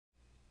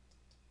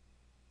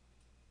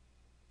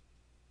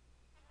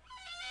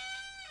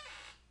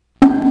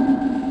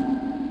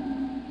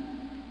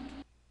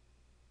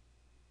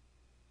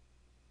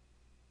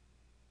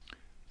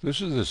This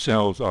is the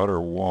cell's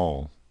outer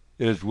wall.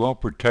 It is well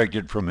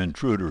protected from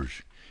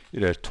intruders.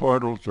 It has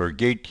portals or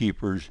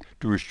gatekeepers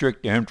to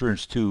restrict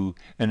entrance to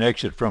and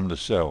exit from the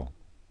cell.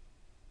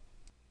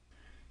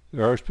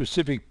 There are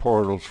specific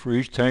portals for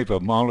each type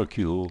of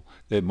molecule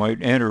that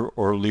might enter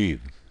or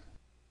leave.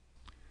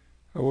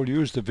 I will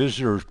use the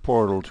visitor's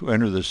portal to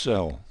enter the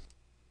cell.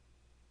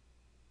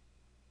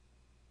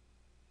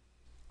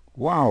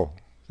 Wow,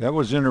 that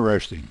was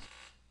interesting.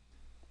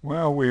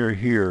 While we are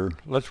here,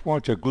 let's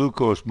watch a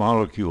glucose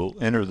molecule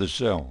enter the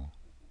cell.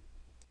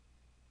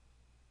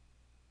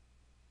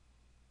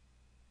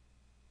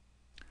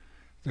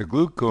 The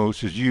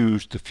glucose is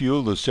used to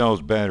fuel the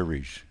cell's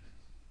batteries.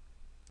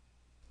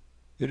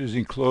 It is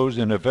enclosed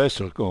in a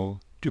vesicle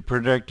to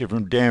protect it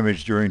from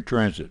damage during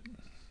transit.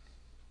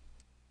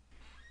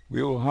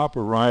 We will hop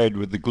a ride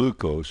with the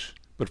glucose,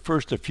 but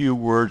first a few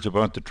words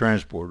about the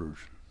transporters.